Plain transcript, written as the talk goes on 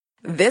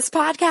This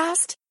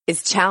podcast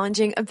is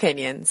Challenging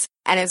Opinions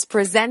and is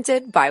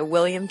presented by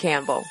William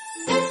Campbell.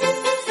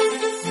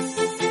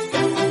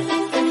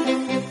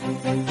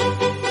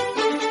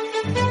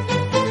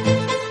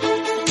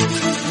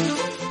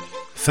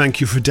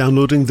 Thank you for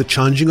downloading the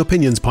Challenging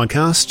Opinions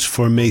podcast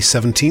for May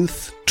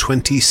 17th,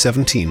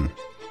 2017.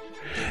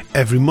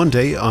 Every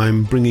Monday,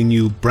 I'm bringing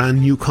you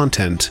brand new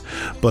content,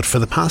 but for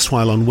the past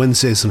while on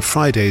Wednesdays and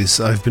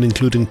Fridays, I've been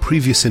including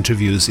previous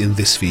interviews in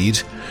this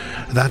feed.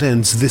 That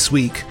ends this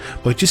week,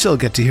 but you still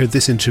get to hear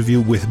this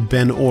interview with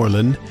Ben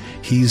Orlin.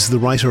 He's the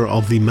writer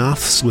of the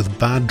Maths with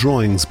Bad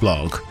Drawings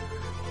blog.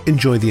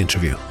 Enjoy the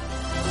interview.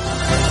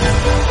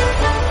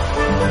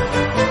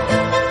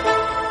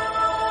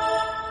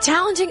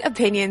 Challenging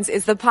Opinions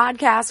is the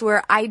podcast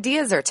where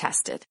ideas are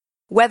tested.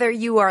 Whether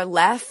you are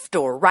left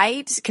or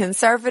right,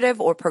 conservative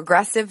or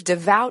progressive,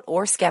 devout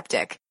or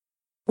skeptic.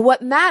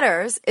 What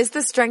matters is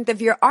the strength of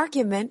your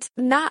argument,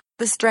 not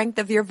the strength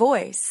of your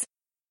voice.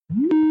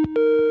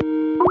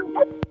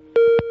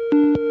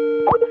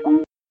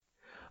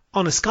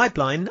 On a Skype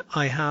line,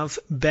 I have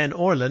Ben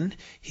Orlin.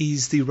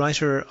 He's the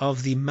writer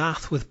of the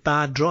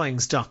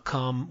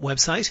mathwithbaddrawings.com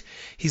website.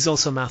 He's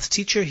also a maths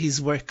teacher.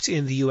 He's worked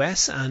in the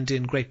US and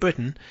in Great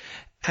Britain.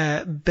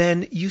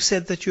 Ben, you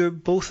said that you're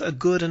both a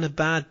good and a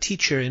bad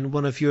teacher in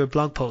one of your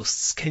blog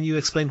posts. Can you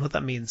explain what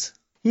that means?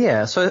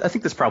 Yeah, so I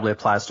think this probably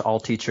applies to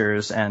all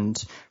teachers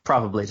and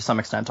probably to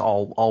some extent to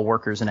all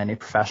workers in any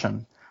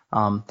profession.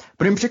 But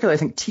in particular, I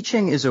think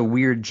teaching is a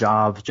weird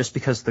job just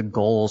because the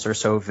goals are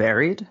so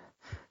varied.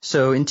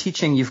 So in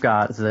teaching, you've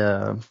got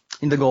the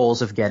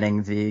goals of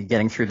getting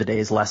through the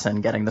day's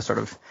lesson, getting the sort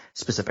of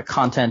specific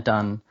content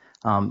done.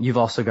 You've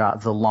also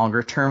got the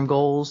longer term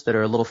goals that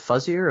are a little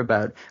fuzzier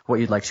about what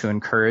you'd like to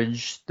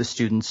encourage the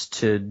students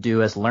to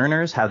do as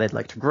learners, how they'd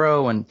like to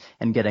grow, and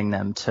getting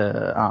them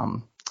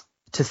to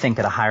think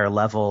at a higher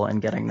level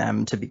and getting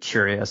them to be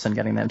curious and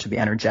getting them to be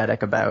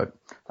energetic about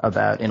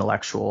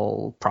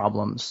intellectual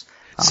problems.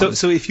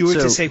 So if you were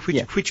to say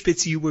which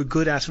bits you were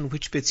good at and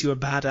which bits you were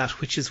bad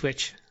at, which is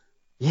which?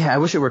 Yeah, I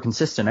wish it were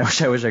consistent. I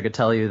wish I could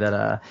tell you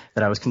that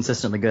I was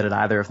consistently good at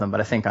either of them.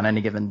 But I think on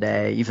any given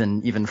day,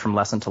 even from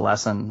lesson to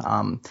lesson,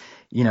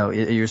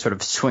 you're sort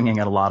of swinging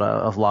at a lot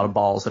of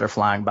balls that are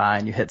flying by,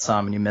 and you hit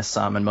some and you miss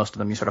some, and most of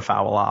them you sort of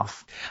foul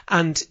off.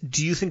 And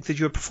do you think that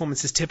your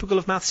performance is typical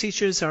of maths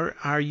teachers, or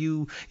are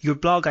you? Your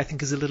blog, I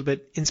think, is a little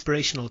bit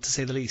inspirational to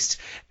say the least.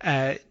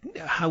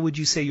 How would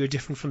you say you're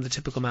different from the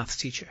typical maths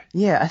teacher?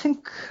 Yeah, I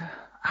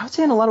would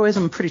say in a lot of ways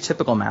I'm a pretty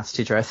typical maths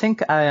teacher. I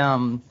think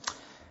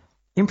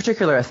in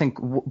particular, I think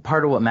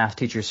part of what math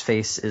teachers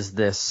face is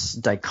this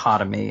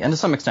dichotomy, and to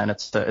some extent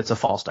it's a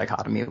false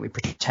dichotomy. We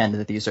pretend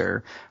that these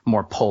are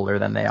more polar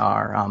than they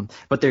are.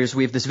 But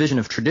we have this vision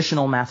of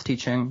traditional math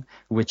teaching,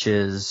 which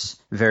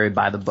is very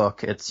by the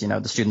book. It's,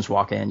 the students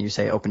walk in, you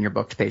say, open your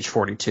book to page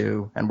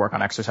 42 and work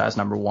on exercise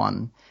number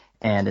 1.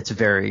 And it's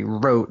very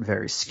rote,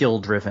 very skill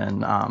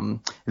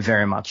driven,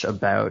 very much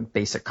about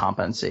basic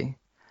competency.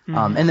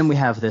 Mm-hmm. And then we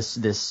have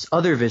this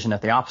other vision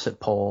at the opposite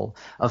pole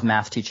of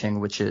math teaching,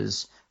 which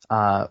is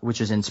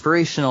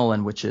inspirational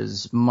and which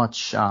is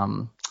much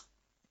a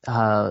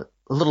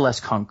little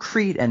less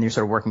concrete, and you're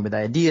sort of working with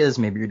ideas.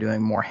 Maybe you're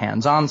doing more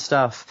hands-on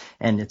stuff,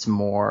 and it's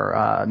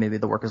more maybe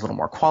the work is a little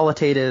more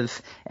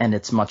qualitative, and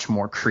it's much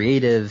more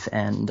creative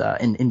and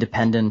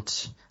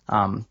independent.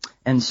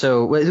 And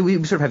so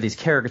we sort of have these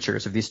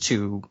caricatures of these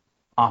two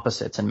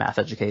opposites in math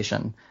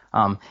education.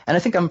 And I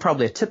think I'm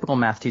probably a typical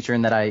math teacher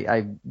in that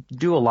I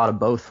do a lot of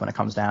both when it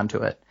comes down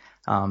to it.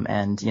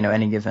 And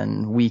any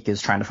given week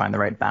is trying to find the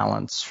right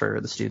balance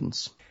for the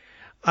students.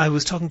 I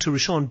was talking to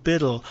Rashawn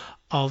Biddle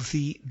of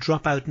the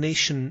Dropout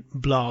Nation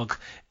blog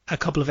a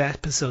couple of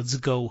episodes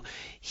ago.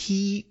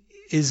 He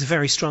is a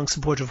very strong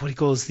supporter of what he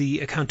calls the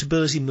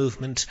accountability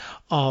movement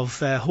of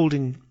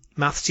holding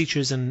maths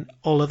teachers and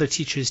all other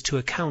teachers to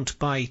account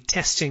by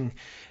testing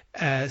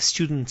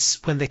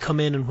students when they come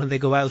in and when they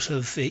go out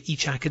of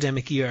each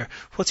academic year.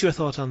 What's your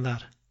thought on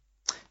that?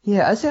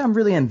 Yeah, I'd say I'm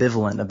really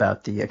ambivalent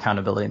about the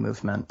accountability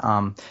movement.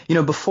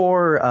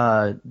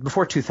 Before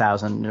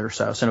 2000 or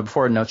so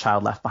before No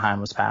Child Left Behind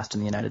was passed in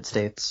the United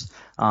States,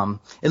 at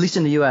least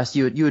in the US,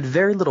 you had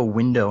very little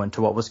window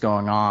into what was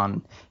going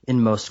on in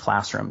most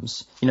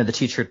classrooms. The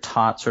teacher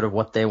taught sort of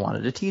what they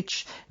wanted to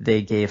teach.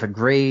 They gave a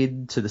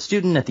grade to the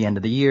student at the end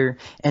of the year,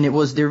 and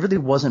there really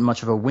wasn't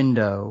much of a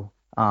window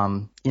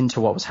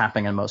into what was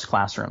happening in most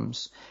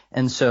classrooms.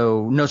 And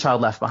so No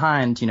Child Left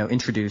Behind,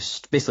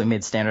 basically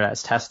made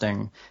standardized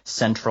testing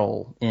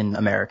central in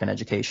American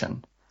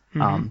education.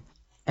 Mm-hmm.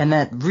 And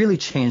that really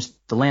changed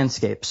the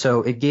landscape.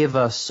 So it gave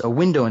us a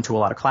window into a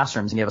lot of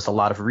classrooms and gave us a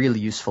lot of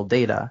really useful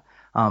data.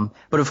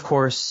 But of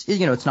course,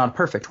 it's not a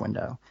perfect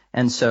window.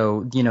 And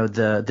so,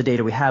 the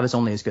data we have is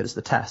only as good as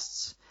the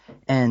tests.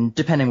 And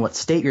depending what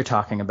state you're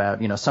talking about,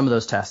 some of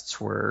those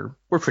tests were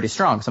pretty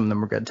strong. Some of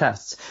them were good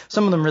tests.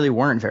 Some of them really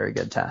weren't very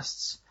good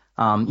tests.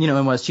 And when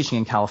I was teaching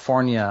in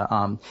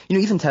California,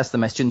 even tests that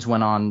my students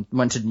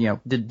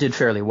did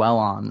fairly well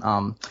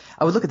on,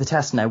 I would look at the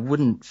test and I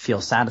wouldn't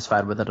feel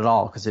satisfied with it at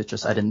all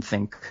because I didn't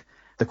think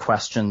the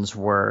questions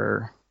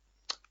were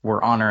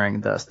we're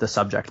honoring the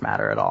subject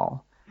matter at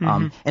all.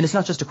 And it's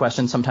not just a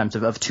question sometimes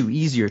of too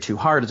easy or too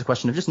hard. It's a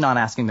question of just not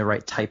asking the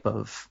right type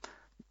of,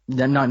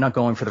 not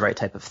going for the right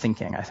type of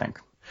thinking, I think.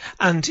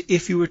 And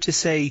if you were to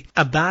say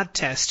a bad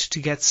test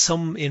to get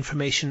some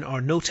information or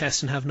no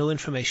test and have no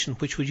information,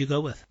 which would you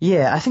go with?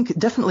 Yeah, I think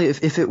definitely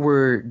if it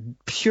were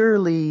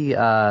purely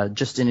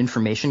just an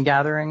information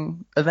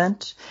gathering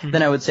event,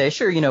 then I would say,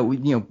 sure,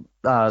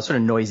 sort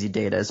of noisy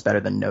data is better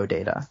than no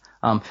data.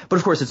 But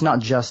of course, it's not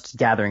just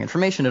gathering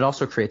information. It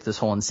also creates this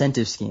whole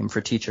incentive scheme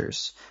for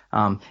teachers.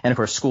 And of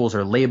course, schools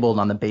are labeled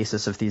on the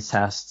basis of these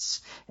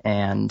tests.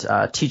 And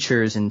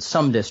teachers in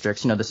some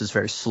districts, this is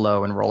very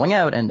slow in rolling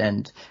out.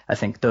 And I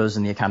think those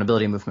in the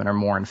accountability movement are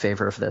more in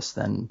favor of this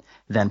than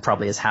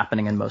probably is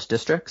happening in most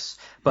districts.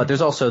 But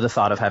there's also the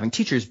thought of having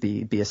teachers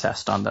be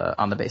assessed on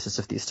the basis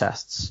of these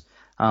tests.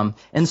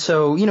 And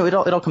so, it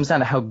all comes down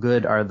to how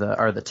good are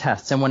the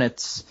tests. And when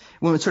it's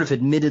sort of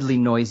admittedly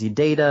noisy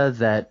data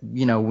that,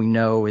 we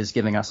know is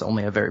giving us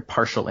only a very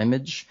partial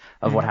image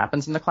of what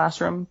happens in the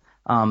classroom,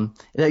 I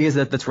guess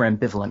that's where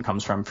ambivalent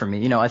comes from for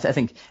me. I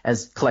think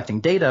as collecting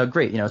data,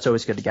 great, it's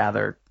always good to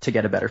gather to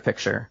get a better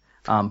picture.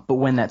 But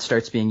when that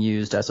starts being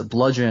used as a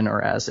bludgeon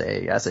or as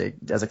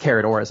a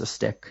carrot or as a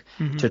stick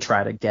to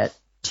try to get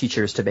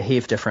teachers to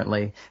behave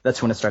differently,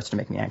 that's when it starts to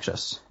make me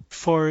anxious.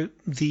 For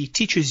the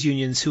teachers'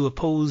 unions who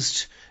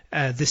opposed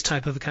this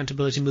type of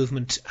accountability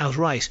movement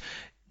outright,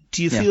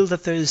 do you feel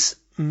that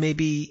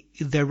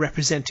they're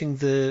representing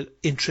the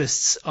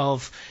interests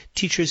of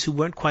teachers who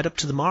weren't quite up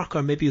to the mark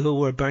or maybe who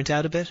were burnt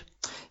out a bit?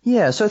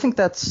 Yeah, so I think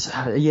I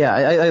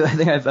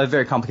think I have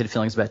very complicated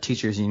feelings about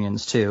teachers'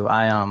 unions too.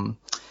 I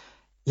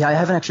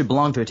haven't actually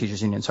belonged to a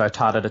teachers union. So I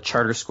taught at a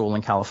charter school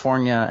in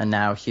California, and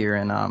now here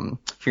in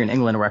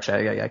England, where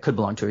actually I could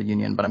belong to a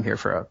union, but I'm here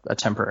for a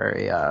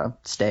temporary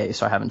stay,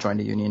 so I haven't joined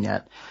a union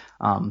yet.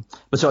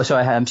 But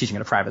I'm teaching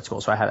at a private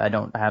school, so I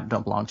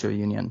don't belong to a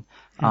union.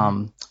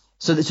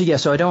 So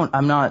I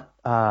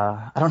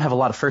don't have a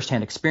lot of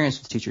firsthand experience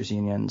with teachers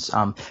unions.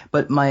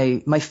 But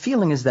my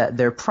feeling is that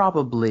they're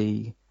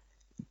probably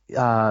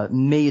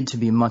made to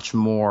be much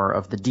more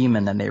of the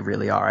demon than they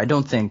really are. I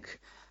don't think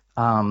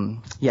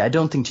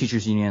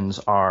teachers unions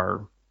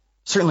are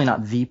certainly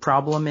not the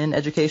problem in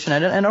education. I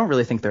don't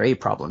really think they're a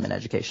problem in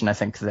education. I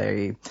think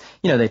they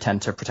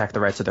tend to protect the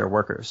rights of their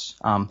workers.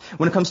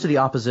 When it comes to the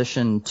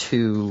opposition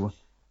to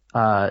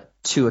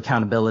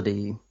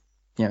accountability,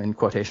 in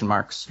quotation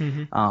marks,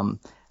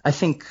 I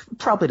think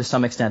probably to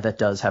some extent that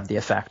does have the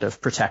effect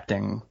of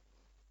protecting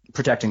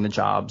the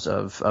jobs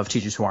of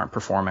teachers who aren't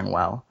performing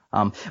well.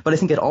 But I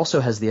think it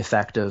also has the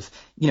effect of,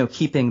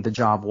 keeping the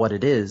job what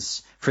it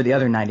is for the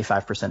other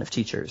 95% of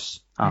teachers.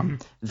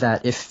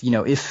 That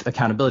if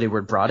accountability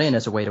were brought in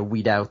as a way to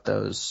weed out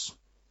those,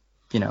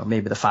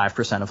 maybe the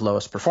 5% of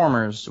lowest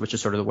performers, which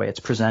is sort of the way it's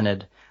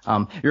presented,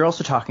 you're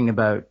also talking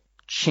about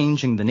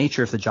changing the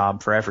nature of the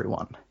job for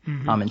everyone,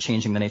 and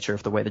changing the nature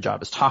of the way the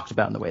job is talked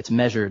about and the way it's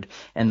measured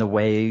and the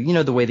way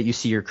that you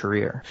see your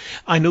career.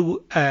 I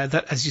know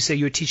that, as you say,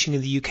 you're teaching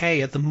in the UK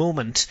at the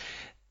moment.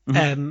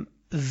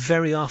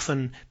 Very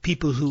often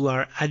people who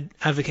are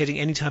advocating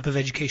any type of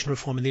education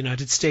reform in the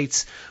United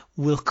States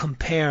will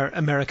compare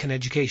American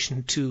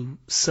education to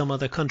some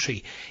other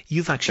country.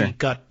 You've actually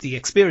got the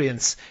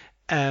experience.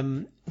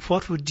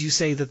 What would you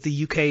say that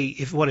the UK,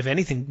 if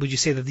anything, would you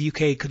say that the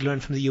UK could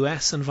learn from the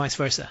US and vice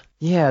versa?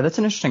 Yeah, that's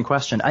an interesting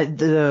question. I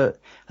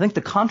think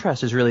the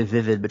contrast is really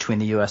vivid between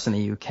the US and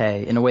the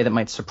UK in a way that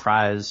might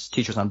surprise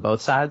teachers on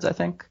both sides, I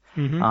think.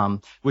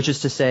 Which is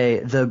to say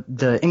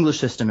the English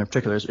system in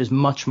particular is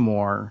much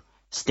more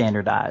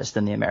standardized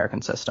than the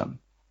American system.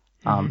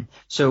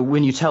 So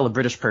when you tell a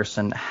British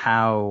person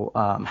how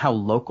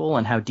local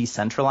and how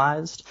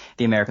decentralized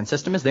the American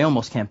system is, they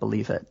almost can't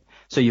believe it.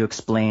 So you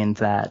explain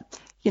that,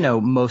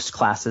 most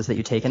classes that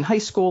you take in high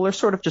school are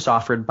sort of just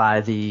offered by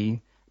the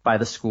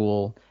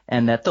school,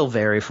 and that they'll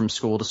vary from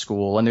school to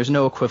school. And there's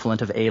no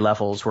equivalent of A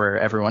levels where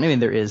everyone,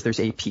 there's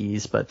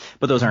APs, but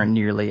those aren't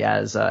nearly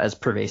as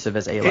pervasive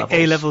as A levels.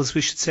 A levels,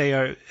 we should say,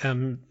 are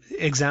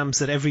exams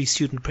that every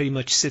student pretty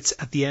much sits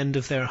at the end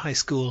of their high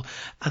school,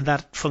 and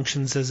that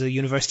functions as a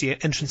university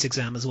entrance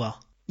exam as well.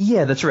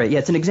 Yeah, that's right. Yeah,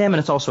 it's an exam and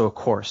it's also a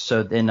course.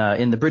 So in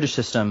the British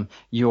system,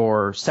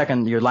 your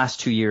last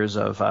 2 years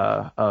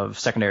of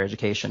secondary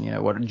education,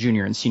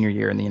 junior and senior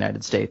year in the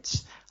United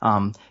States,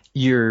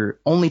 you're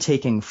only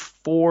taking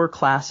 4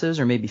 classes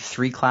or maybe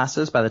 3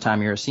 classes by the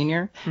time you're a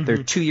senior. They're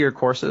 2-year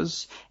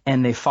courses,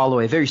 and they follow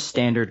a very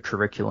standard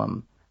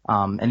curriculum.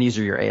 And these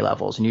are your A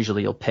levels, and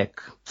usually you'll pick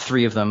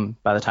 3 of them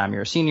by the time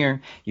you're a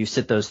senior. You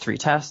sit those 3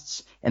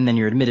 tests, and then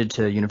you're admitted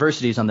to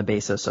universities on the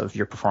basis of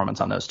your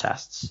performance on those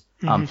tests.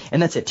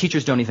 And that's it.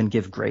 Teachers don't even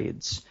give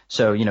grades.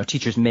 So,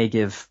 teachers may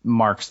give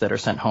marks that are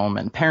sent home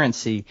and parents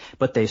see,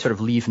 but they sort of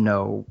leave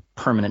no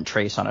permanent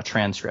trace on a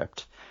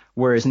transcript.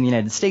 Whereas in the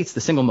United States, the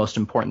single most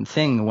important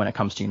thing when it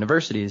comes to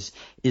universities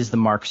is the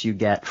marks you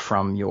get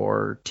from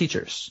your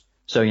teachers.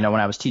 So, when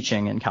I was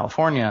teaching in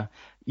California,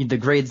 the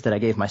grades that I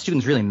gave my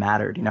students really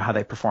mattered. How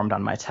they performed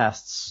on my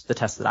tests, the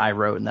tests that I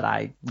wrote and that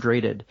I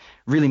graded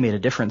really made a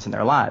difference in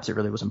their lives. It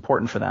really was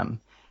important for them.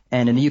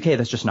 And in the UK,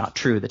 that's just not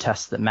true. The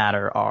tests that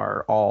matter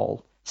are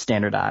all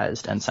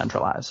standardized and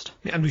centralized.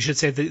 And we should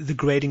say that the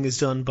grading is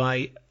done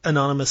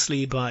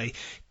anonymously by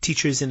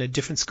teachers in a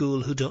different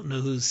school who don't know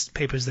whose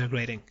papers they're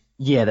grading.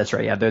 Yeah, that's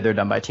right. Yeah, they're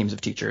done by teams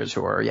of teachers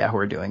who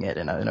are doing it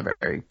in a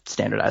very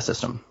standardized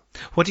system.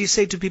 What do you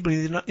say to people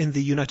in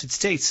the United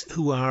States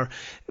who are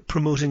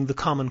promoting the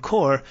Common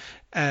Core?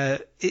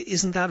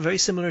 Isn't that very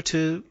similar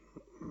to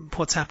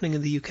what's happening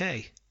in the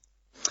UK?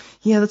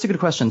 Yeah, that's a good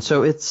question.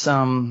 So it's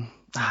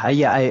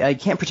I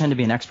can't pretend to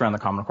be an expert on the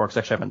Common Core because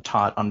actually I haven't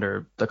taught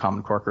under the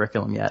Common Core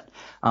curriculum yet.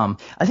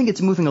 I think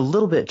it's moving a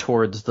little bit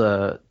towards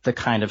the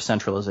kind of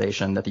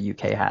centralization that the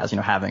UK has,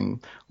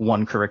 having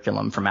one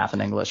curriculum for math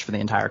and English for the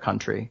entire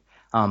country.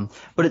 But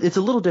it's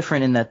a little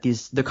different in that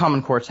the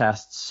Common Core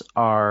tests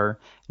are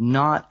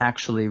not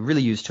actually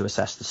really used to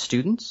assess the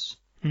students.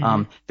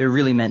 Mm-hmm. They're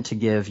really meant to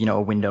give,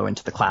 a window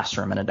into the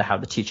classroom and into how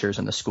the teachers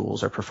and the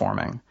schools are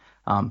performing.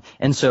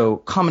 And so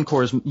Common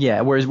Core is,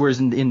 whereas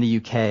in the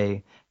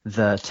UK,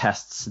 the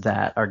tests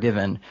that are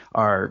given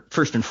are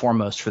first and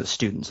foremost for the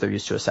students. They're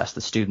used to assess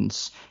the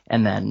students,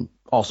 and then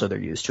also they're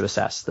used to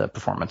assess the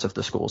performance of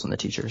the schools and the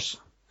teachers.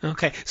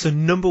 Okay, so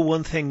number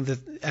one thing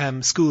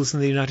that schools in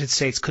the United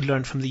States could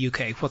learn from the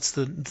UK, what's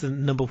the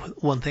number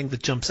one thing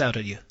that jumps out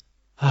at you?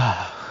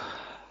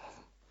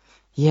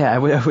 Yeah, I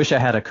wish I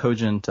had a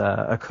cogent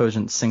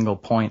single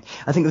point.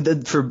 I think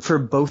that for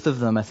both of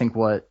them, I think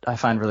what I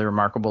find really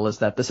remarkable is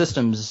that the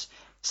systems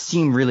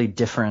seem really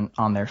different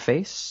on their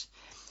face.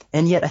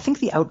 And yet I think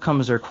the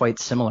outcomes are quite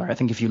similar. I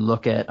think if you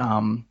look at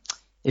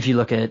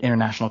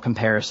international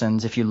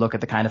comparisons, if you look at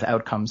the kind of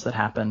outcomes that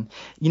happen,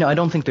 I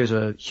don't think there's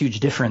a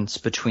huge difference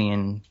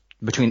between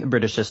the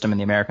British system and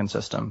the American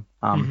system.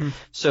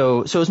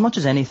 So as much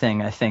as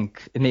anything, I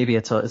think maybe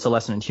it's a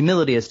lesson in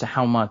humility as to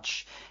how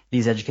much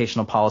these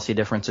educational policy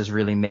differences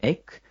really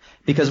make.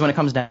 Because when it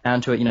comes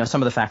down to it,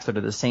 some of the facts that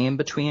are the same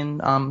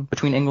between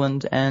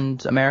England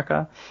and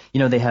America,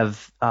 they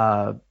have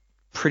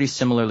pretty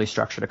similarly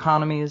structured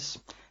economies.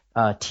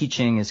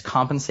 Teaching is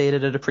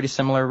compensated at a pretty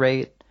similar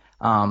rate,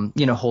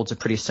 holds a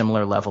pretty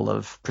similar level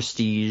of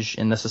prestige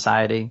in the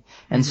society.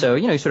 And so,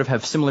 you sort of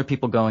have similar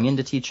people going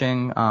into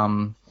teaching.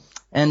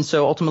 And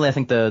so ultimately, I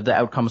think the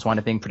outcomes wind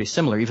up being pretty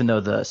similar, even though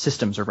the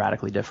systems are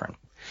radically different.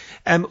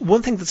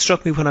 One thing that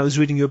struck me when I was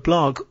reading your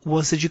blog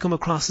was that you come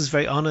across as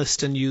very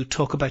honest, and you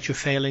talk about your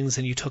failings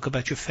and you talk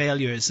about your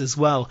failures as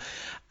well.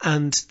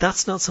 And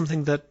that's not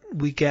something that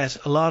we get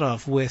a lot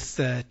of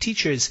with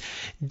teachers.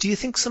 Do you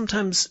think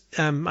sometimes,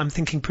 I'm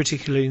thinking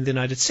particularly in the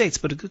United States,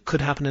 but it could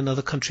happen in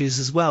other countries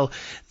as well,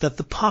 that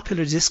the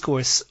popular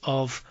discourse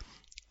of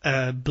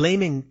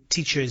blaming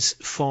teachers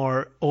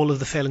for all of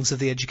the failings of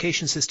the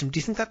education system, do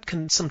you think that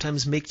can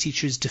sometimes make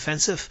teachers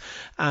defensive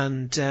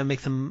and make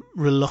them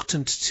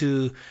reluctant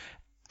to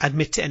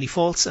admit to any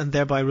faults and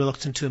thereby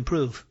reluctant to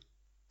improve?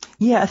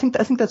 Yeah, I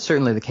think that's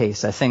certainly the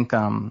case. I think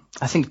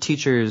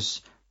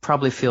teachers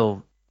probably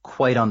feel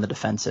quite on the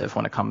defensive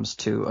when it comes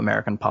to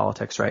American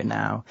politics right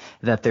now,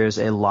 that there's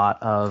a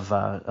lot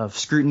of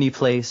scrutiny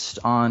placed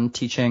on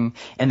teaching,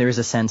 and there is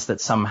a sense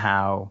that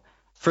somehow,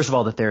 first of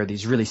all, that there are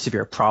these really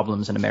severe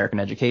problems in American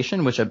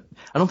education, which I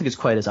don't think is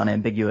quite as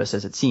unambiguous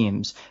as it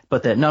seems,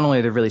 but that not only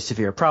are there really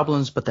severe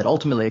problems, but that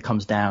ultimately it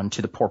comes down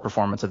to the poor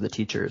performance of the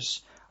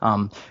teachers,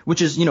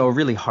 which is, a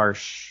really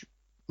harsh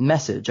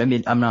message. I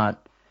mean, I'm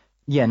not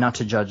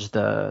to judge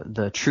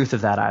the truth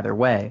of that either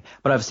way,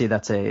 but obviously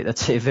that's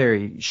a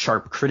very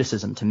sharp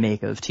criticism to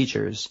make of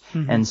teachers.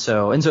 Mm-hmm. And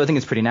so I think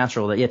it's pretty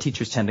natural that,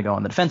 teachers tend to go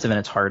on the defensive, and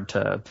it's hard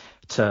to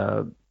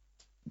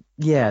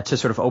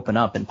sort of open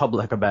up in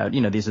public about,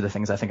 these are the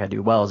things I think I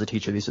do well as a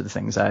teacher. These are the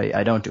things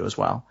I don't do as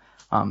well.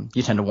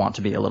 You tend to want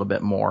to be a little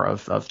bit more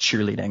of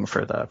cheerleading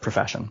for the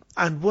profession.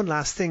 And one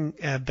last thing,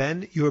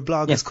 Ben, your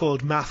blog is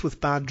called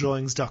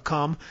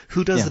mathwithbaddrawings.com.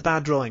 Who does the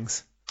bad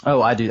drawings? Oh,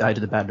 I do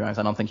the bad drawings.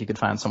 I don't think you could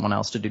find someone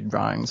else to do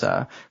drawings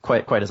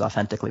quite as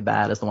authentically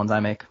bad as the ones I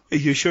make. Are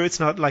you sure it's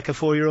not like a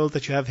 4-year-old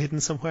that you have hidden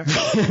somewhere?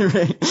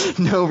 Right.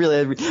 No,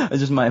 really.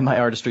 My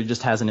artistry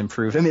just hasn't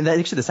improved. I mean,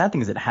 actually, the sad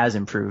thing is it has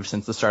improved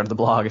since the start of the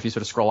blog. If you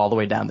sort of scroll all the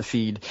way down the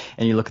feed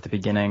and you look at the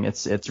beginning,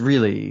 it's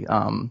really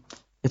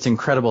it's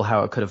incredible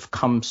how it could have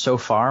come so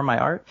far, my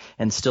art,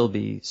 and still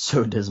be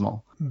so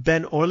dismal.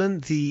 Ben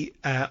Orlin, the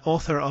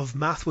author of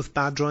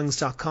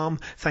mathwithbaddrawings.com.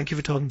 Thank you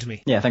for talking to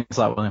me. Yeah, thanks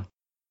a lot, William.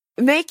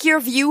 Make your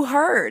view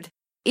heard.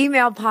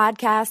 Email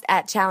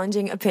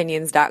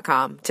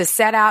podcast@challengingopinions.com to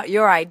set out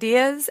your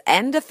ideas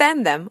and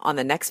defend them on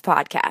the next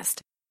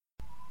podcast.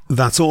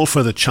 That's all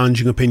for the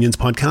Challenging Opinions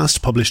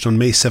podcast, published on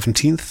May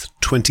 17th,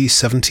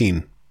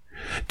 2017.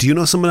 Do you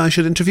know someone I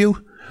should interview?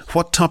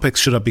 What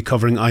topics should I be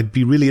covering? I'd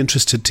be really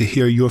interested to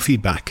hear your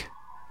feedback.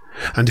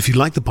 And if you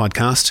like the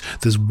podcast,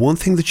 there's one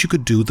thing that you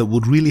could do that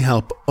would really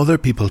help other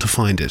people to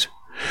find it.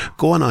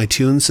 Go on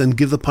iTunes and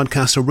give the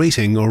podcast a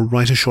rating or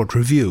write a short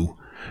review.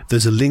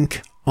 There's a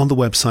link on the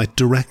website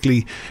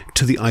directly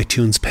to the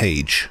iTunes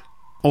page.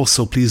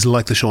 Also, please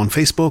like the show on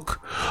Facebook.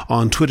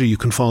 On Twitter, you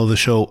can follow the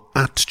show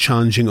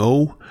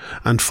 @ChallengingO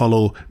and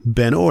follow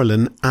Ben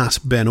Orlin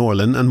 @Ben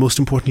Orlin. And most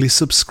importantly,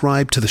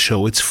 subscribe to the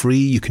show. It's free.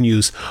 You can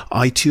use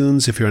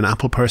iTunes if you're an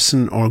Apple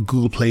person, or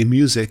Google Play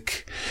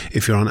Music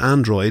if you're on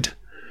Android.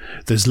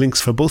 There's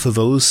links for both of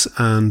those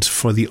and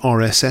for the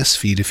RSS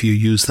feed if you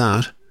use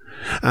that.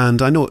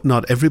 And I know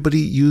not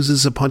everybody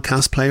uses a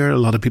podcast player. A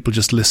lot of people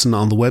just listen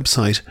on the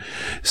website.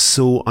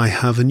 So I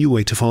have a new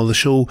way to follow the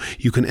show.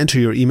 You can enter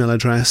your email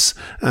address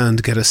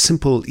and get a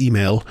simple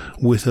email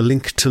with a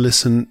link to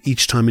listen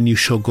each time a new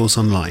show goes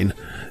online.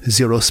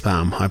 Zero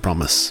spam, I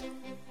promise.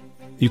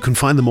 You can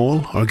find them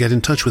all or get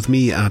in touch with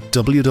me at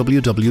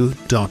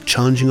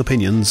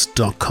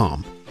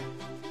www.challengingopinions.com.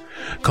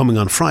 Coming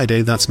on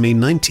Friday, that's May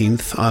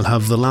 19th, I'll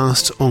have the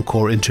last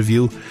encore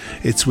interview.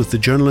 It's with the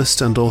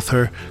journalist and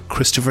author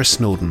Christopher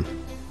Snowdon.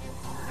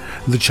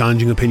 The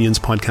Challenging Opinions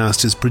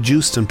podcast is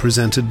produced and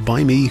presented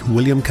by me,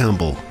 William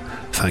Campbell.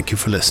 Thank you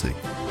for listening.